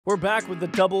We're back with the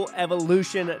Double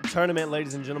Evolution Tournament,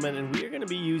 ladies and gentlemen, and we are going to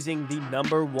be using the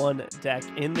 #1 deck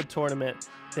in the tournament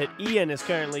that Ian is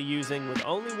currently using with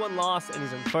only one loss, and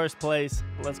he's in first place.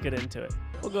 Let's get into it.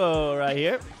 We'll go right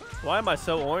here. Why am I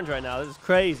so orange right now? This is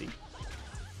crazy.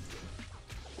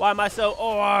 Why am I so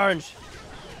orange?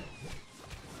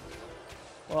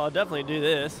 Well, I'll definitely do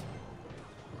this.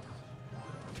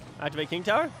 Activate King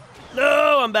Tower?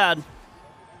 No, I'm bad.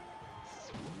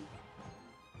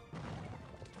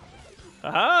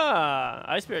 Aha!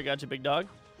 Ice Spirit got you, big dog.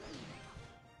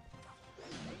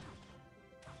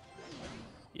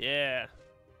 Yeah.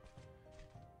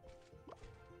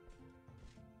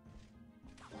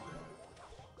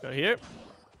 Go here.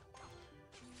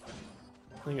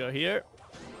 Then go here.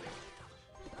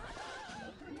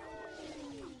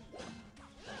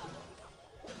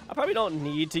 I probably don't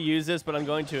need to use this, but I'm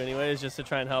going to anyways, just to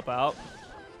try and help out.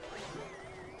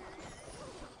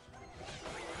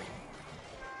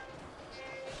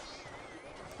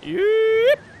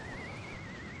 Yep.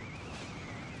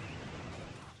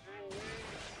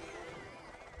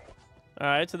 All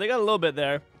right, so they got a little bit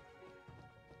there.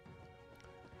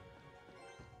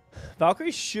 Valkyrie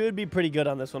should be pretty good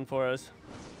on this one for us.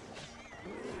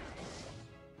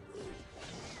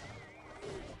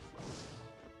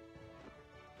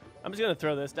 I'm just gonna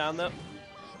throw this down though.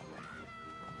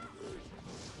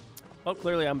 Oh,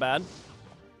 clearly I'm bad.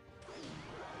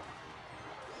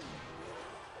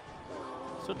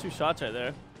 Still 2 shots right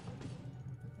there.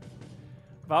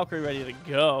 Valkyrie ready to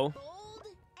go.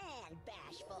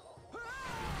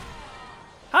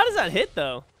 How does that hit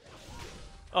though?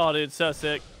 Oh, dude, so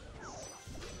sick.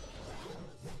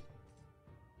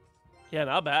 Yeah,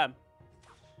 not bad.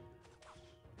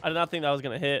 I did not think that was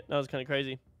gonna hit. That was kind of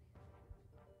crazy.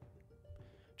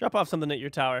 Drop off something at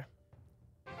your tower.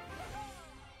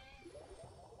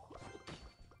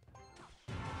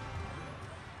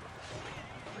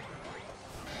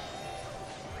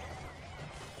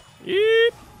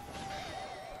 Yeep.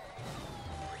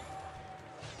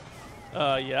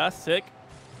 Yeah, sick.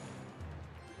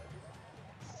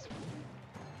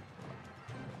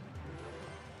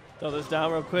 Throw this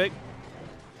down real quick.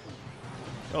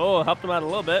 Oh, helped him out a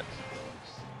little bit.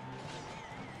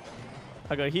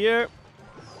 I'll go here.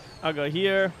 I'll go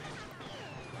here.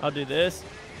 I'll do this.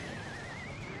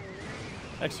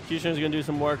 Executioner's gonna do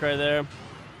some work right there.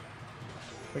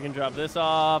 We can drop this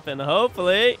off and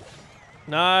hopefully...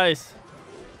 Nice.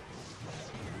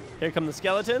 Here come the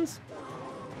skeletons.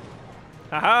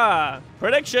 Haha.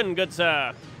 Prediction, good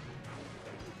sir.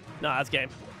 No, that's game.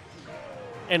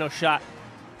 Ain't no shot.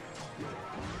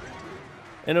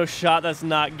 Ain't no shot, that's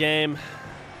not game.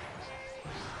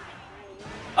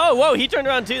 Oh, whoa, he turned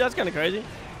around too. That's kind of crazy.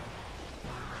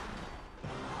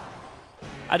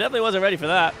 I definitely wasn't ready for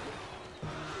that.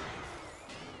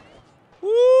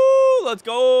 Woo, let's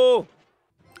go.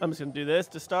 I'm just going to do this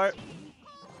to start.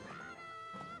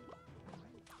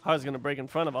 I was going to break in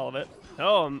front of all of it.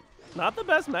 Oh, not the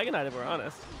best Mega Knight if we're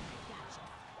honest.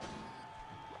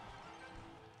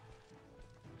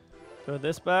 Throw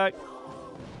this back.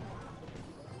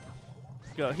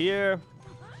 Go here.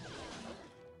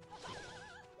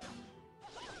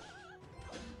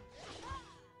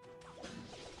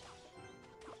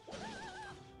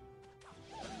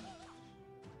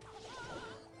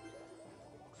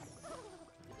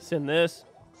 Send this.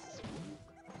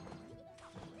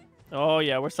 Oh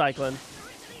yeah, we're cycling.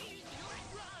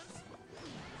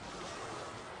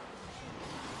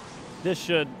 This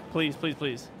should, please, please,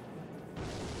 please.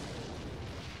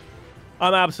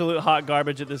 I'm absolute hot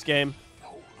garbage at this game.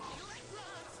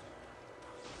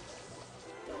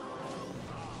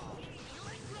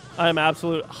 I am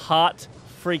absolute hot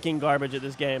freaking garbage at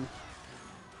this game.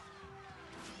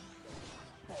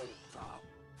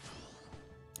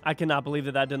 I cannot believe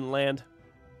that that didn't land.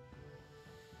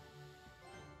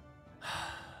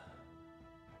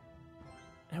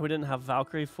 And we didn't have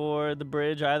Valkyrie for the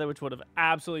bridge either, which would have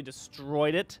absolutely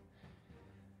destroyed it.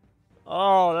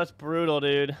 Oh, that's brutal,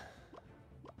 dude.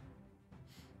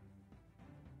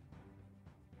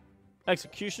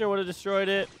 Executioner would have destroyed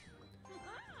it.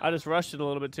 I just rushed it a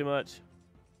little bit too much.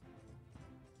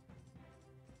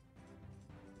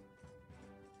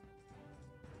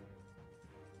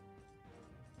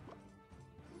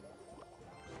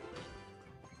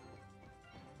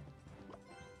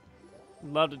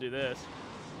 Love to do this.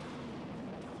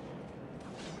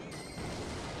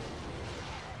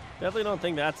 Definitely don't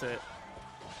think that's it.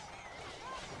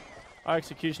 Our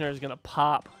Executioner is gonna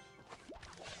pop.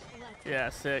 Yeah,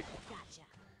 sick.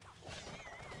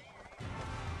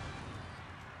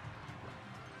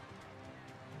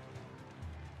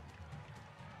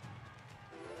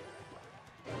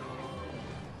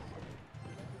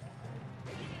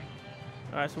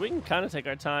 All right, so we can kind of take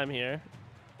our time here.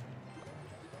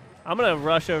 I'm going to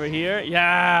rush over here.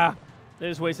 Yeah. They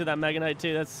just wasted that Mega Knight,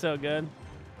 too. That's so good.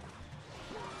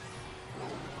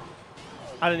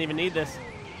 I didn't even need this.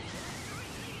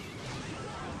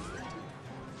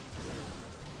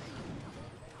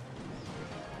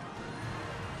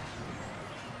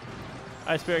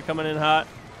 Ice Spirit coming in hot.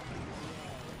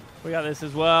 We got this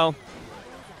as well.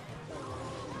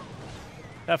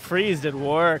 That freeze did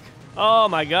work. Oh,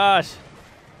 my gosh.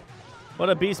 What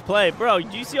a beast play. Bro,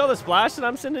 do you see all the splash that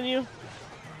I'm sending you?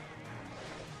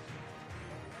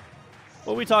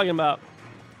 What are we talking about?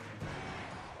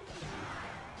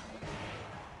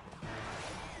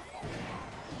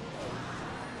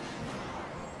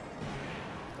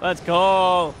 Let's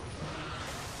go.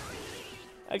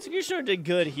 Executioner did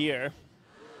good here.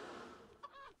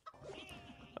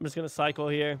 I'm just going to cycle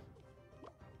here.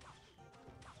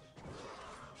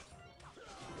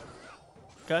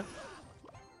 Okay.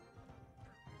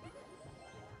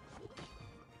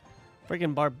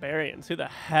 Freaking barbarians. Who the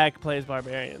heck plays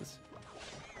barbarians?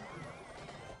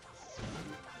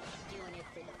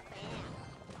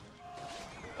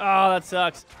 Oh, that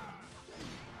sucks.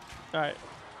 All right.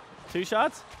 2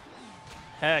 shots?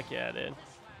 Heck yeah, dude.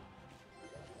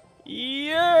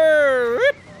 Yeah.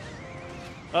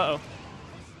 Uh-oh.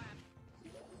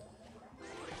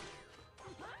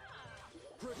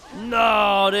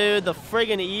 No, dude. The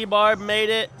friggin' E-barb made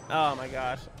it. Oh, my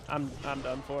gosh. I'm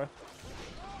done for.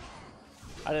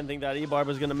 I didn't think that E-barb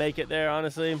was going to make it there,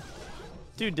 honestly.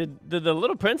 Dude, did the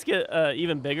Little Prince get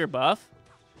even bigger buff?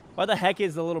 Why the heck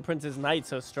is the Little Prince's Knight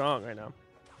so strong right now?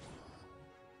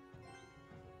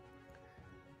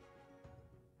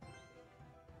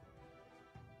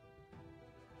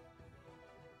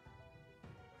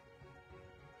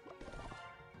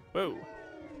 Whoa.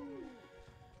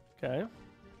 Okay.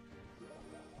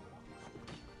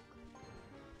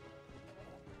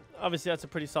 Obviously, that's a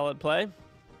pretty solid play.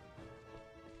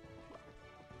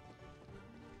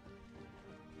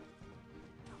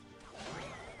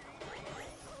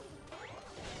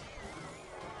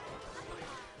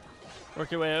 Work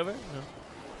your way over? No.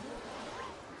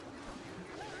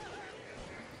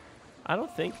 I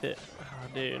don't think that...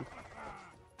 Oh, dude.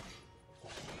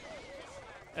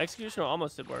 Executioner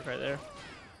almost did work right there.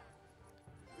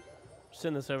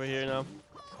 Send this over here now.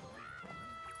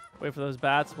 Wait for those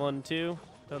bats. 1, 2.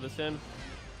 Throw this in.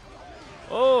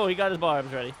 Oh, he got his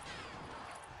barbs ready.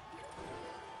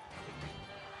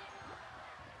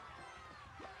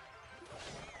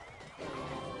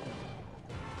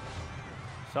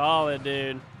 Solid,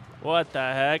 dude. What the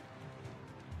heck?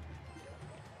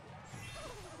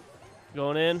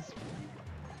 Going in.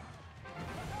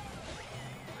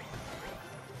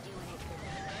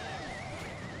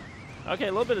 Okay,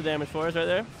 a little bit of damage for us right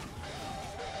there.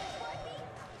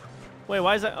 Wait,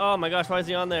 why is that? Oh my gosh, why is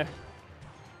he on there?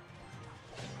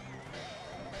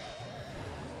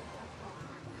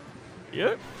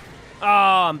 Yep. Oh,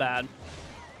 I'm bad.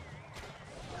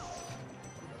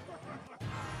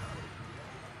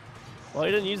 Well,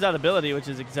 he didn't use that ability, which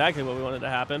is exactly what we wanted to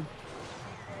happen.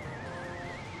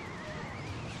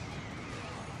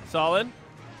 Solid.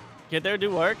 Get there, do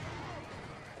work.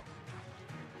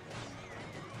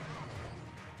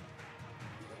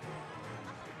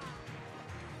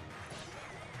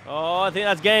 Oh, I think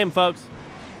that's game, folks.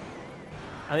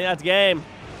 I think that's game.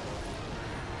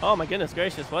 Oh, my goodness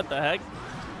gracious. What the heck?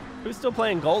 Who's still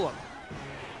playing Golem?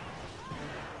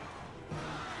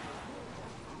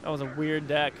 That was a weird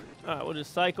deck. All right, we'll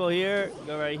just cycle here.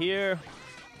 Go right here.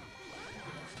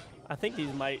 I think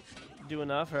these might do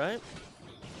enough, right?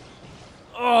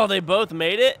 Oh, they both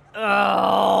made it?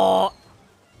 Oh.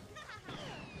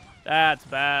 That's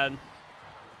bad.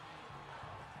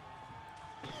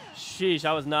 Sheesh,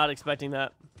 I was not expecting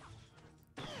that.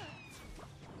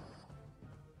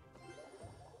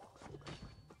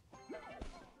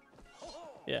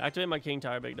 Yeah, activate my King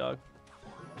Tower, big dog.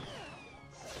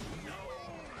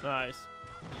 Nice.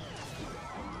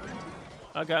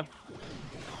 Okay.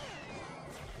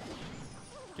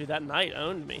 Dude, that knight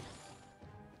owned me.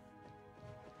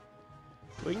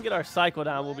 We can get our cycle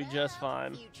down, we'll be just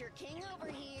fine.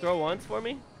 Throw once for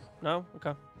me? No?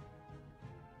 Okay.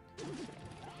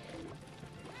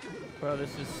 Bro,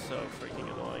 this is so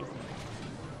freaking annoying.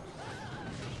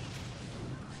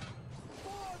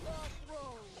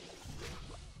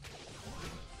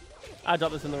 I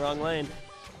dropped this in the wrong lane.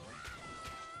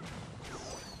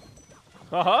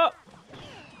 Haha!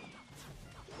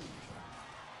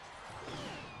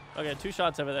 Okay, 2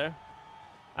 shots over there.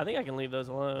 I think I can leave those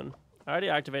alone. I already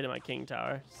activated my King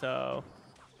Tower, so...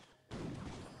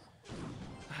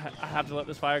 I have to let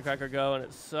this Firecracker go, and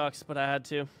it sucks, but I had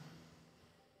to.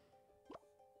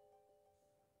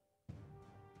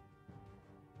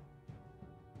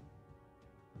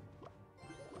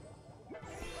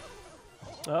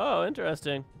 Oh,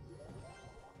 interesting.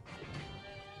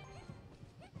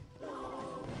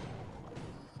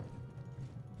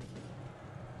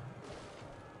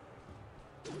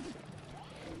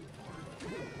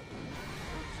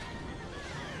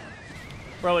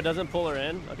 Bro, it doesn't pull her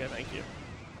in? Okay, thank you.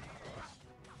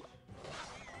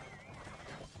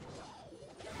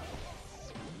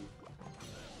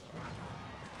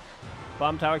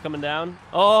 Bomb tower coming down.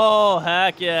 Oh,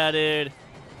 heck yeah, dude.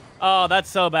 Oh, that's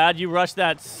so bad. You rushed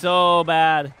that so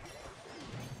bad.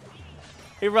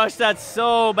 He rushed that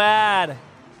so bad.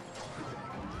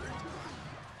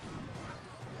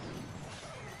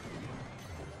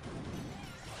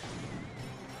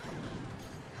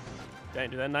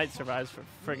 Dang, dude, that knight survives for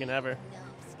friggin' ever.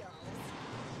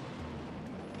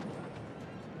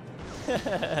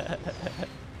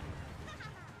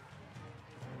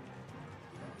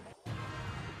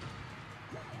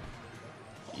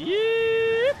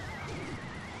 Yep.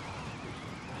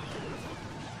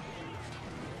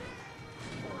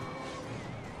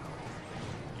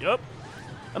 Yup.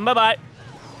 And bye-bye.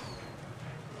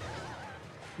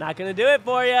 Not gonna do it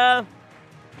for ya.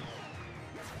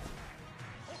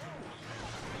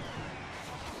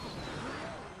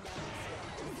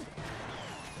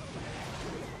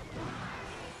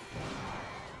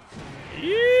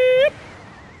 Yep.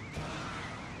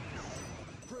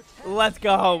 Let's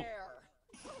go.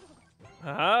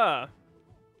 Ah.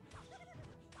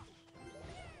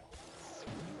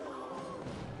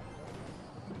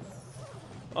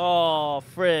 Oh,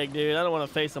 frig, dude. I don't want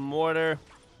to face a mortar.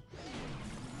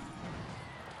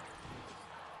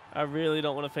 I really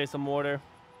don't want to face a mortar.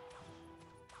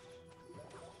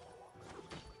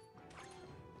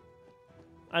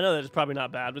 I know that it's probably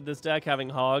not bad with this deck having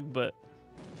Hog, but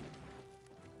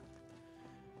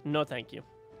no thank you.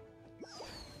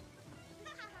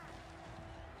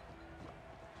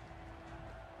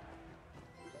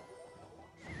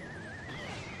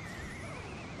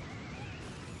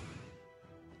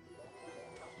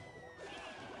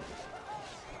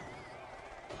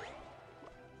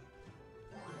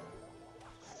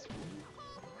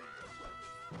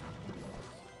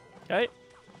 Okay.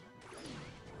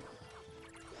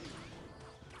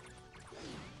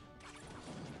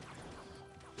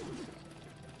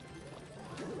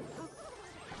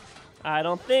 I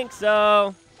don't think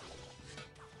so.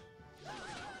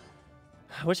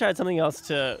 I wish I had something else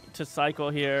to cycle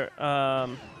here.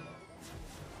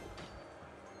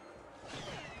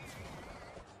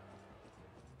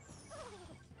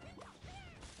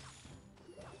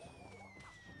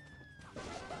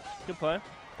 Good play.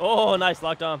 Oh, nice.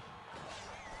 Locked on.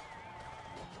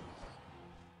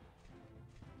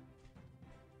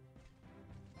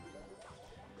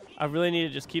 I really need to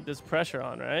just keep this pressure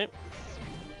on, right?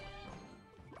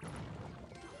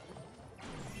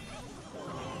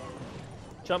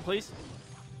 Jump, please.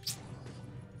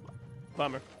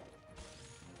 Bummer.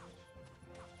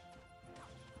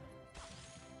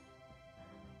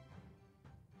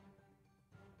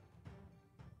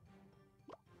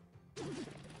 I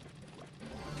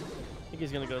think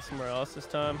he's gonna go somewhere else this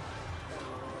time.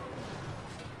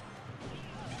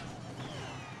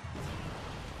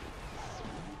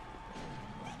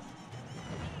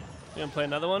 You gonna play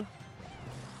another one?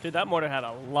 Dude, that mortar had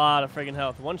a lot of friggin'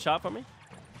 health. One shot from me?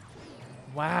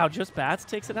 Wow, just bats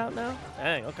takes it out now?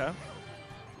 Dang, okay.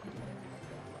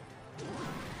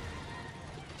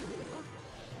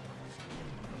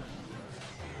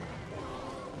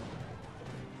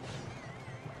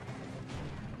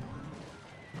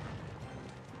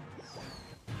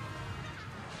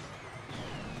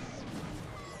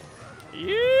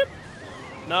 Yep.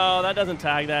 No, that doesn't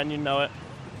tag that, and you know it.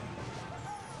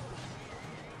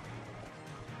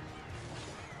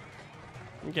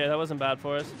 Okay, that wasn't bad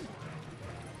for us.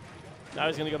 Now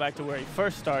he's going to go back to where he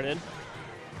first started.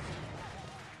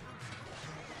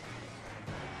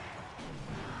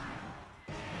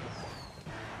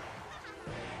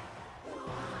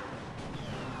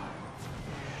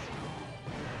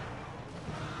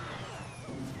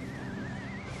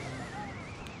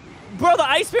 Bro, the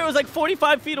ice spear was like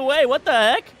 45 feet away. What the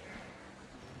heck?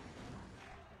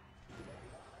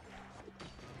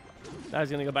 Now he's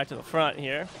going to go back to the front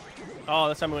here. Oh,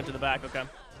 this time we went to the back. Okay.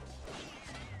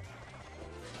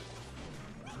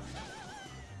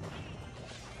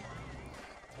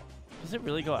 Does it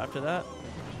really go after that?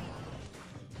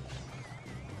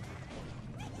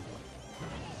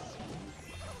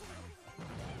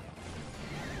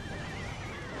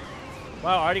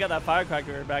 Wow, I already got that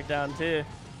firecracker back down too.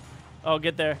 Oh,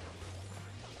 get there.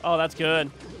 Oh, that's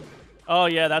good. Oh,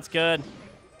 yeah, that's good.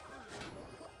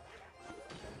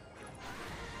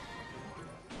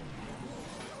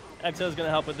 Exo's gonna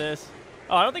help with this.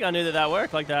 Oh, I don't think I knew that that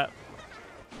worked like that.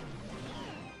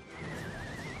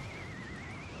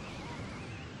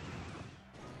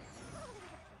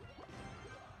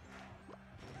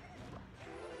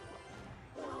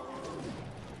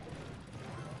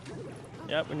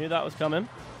 Yep, we knew that was coming.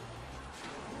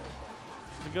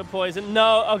 It's a good poison.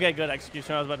 No. Okay, good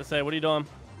execution. I was about to say, what are you doing?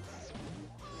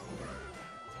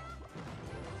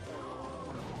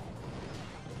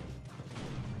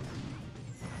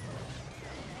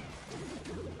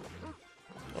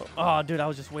 Oh, dude, I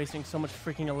was just wasting so much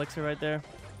freaking elixir right there.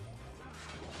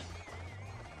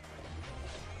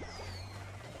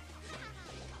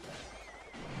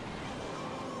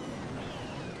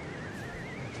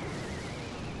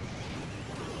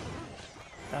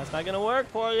 That's not gonna work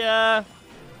for ya.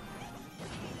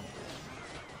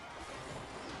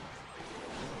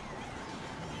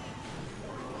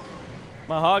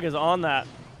 My hog is on that.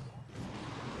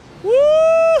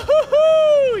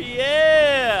 Woo!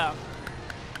 Yeah!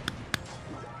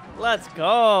 Let's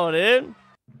go, dude.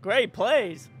 Great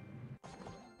plays.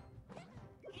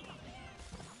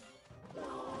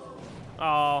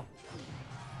 Oh.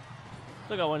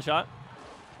 Still got one shot.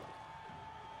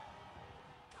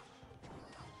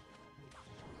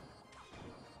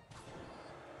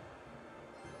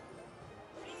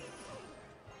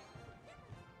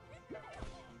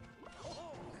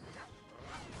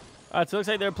 Alright, so it looks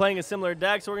like they're playing a similar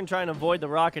deck, so we're going to try and avoid the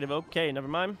rocket. Okay, never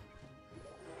mind.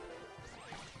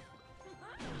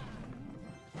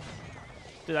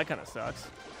 Dude, that kind of sucks.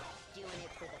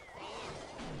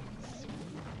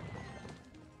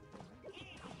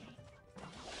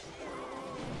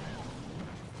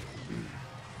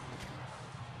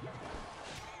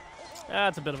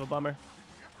 That's a bit of a bummer.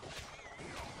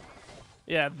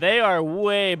 Yeah, they are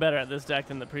way better at this deck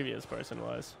than the previous person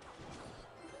was.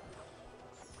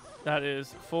 That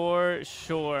is for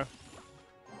sure.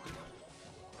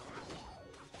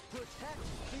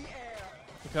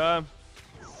 Okay.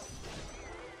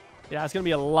 Yeah, it's going to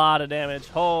be a lot of damage.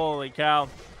 Holy cow.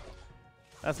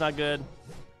 That's not good.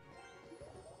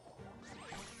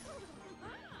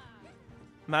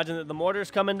 Imagine that the mortar's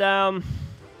coming down.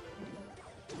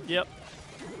 Yep.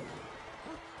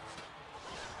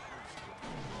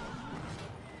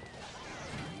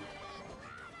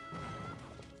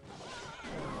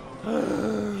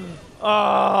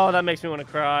 Oh, that makes me want to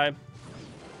cry.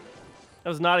 I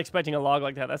was not expecting a log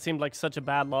like that. That seemed like such a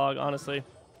bad log, honestly.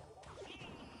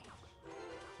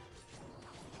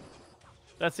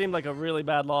 That seemed like a really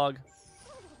bad log.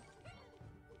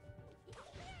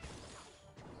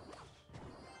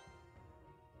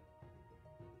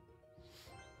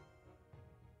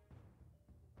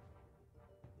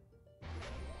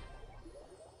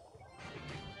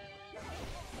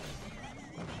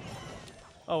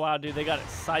 Oh, wow, dude, they got it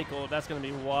cycled. That's going to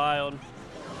be wild.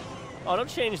 Oh, don't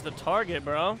change the target,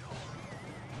 bro.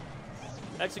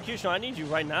 Execution, I need you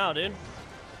right now, dude.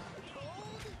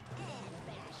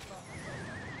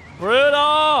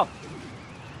 Brutal!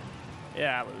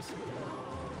 Yeah, I lose.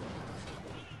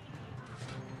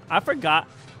 I forgot.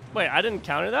 Wait, I didn't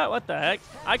counter that? What the heck?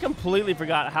 I completely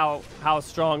forgot how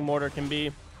strong mortar can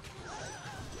be.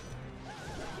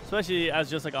 Especially as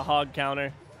just like a hog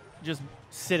counter. Just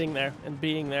sitting there and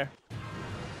being there.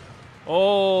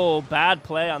 Oh, bad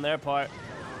play on their part.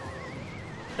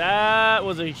 That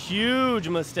was a huge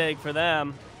mistake for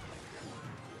them.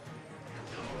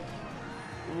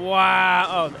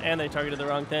 Wow. Oh, and they targeted the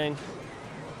wrong thing.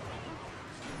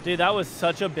 Dude, that was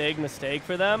such a big mistake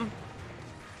for them.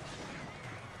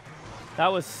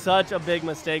 That was such a big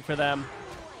mistake for them.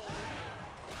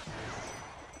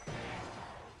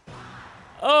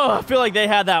 Oh, I feel like they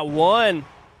had that one.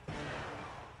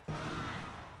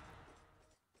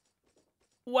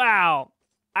 Wow.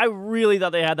 I really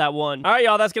thought they had that one. All right,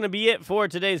 y'all. That's going to be it for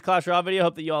today's Clash Royale video.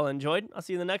 Hope that you all enjoyed. I'll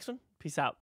see you in the next one. Peace out.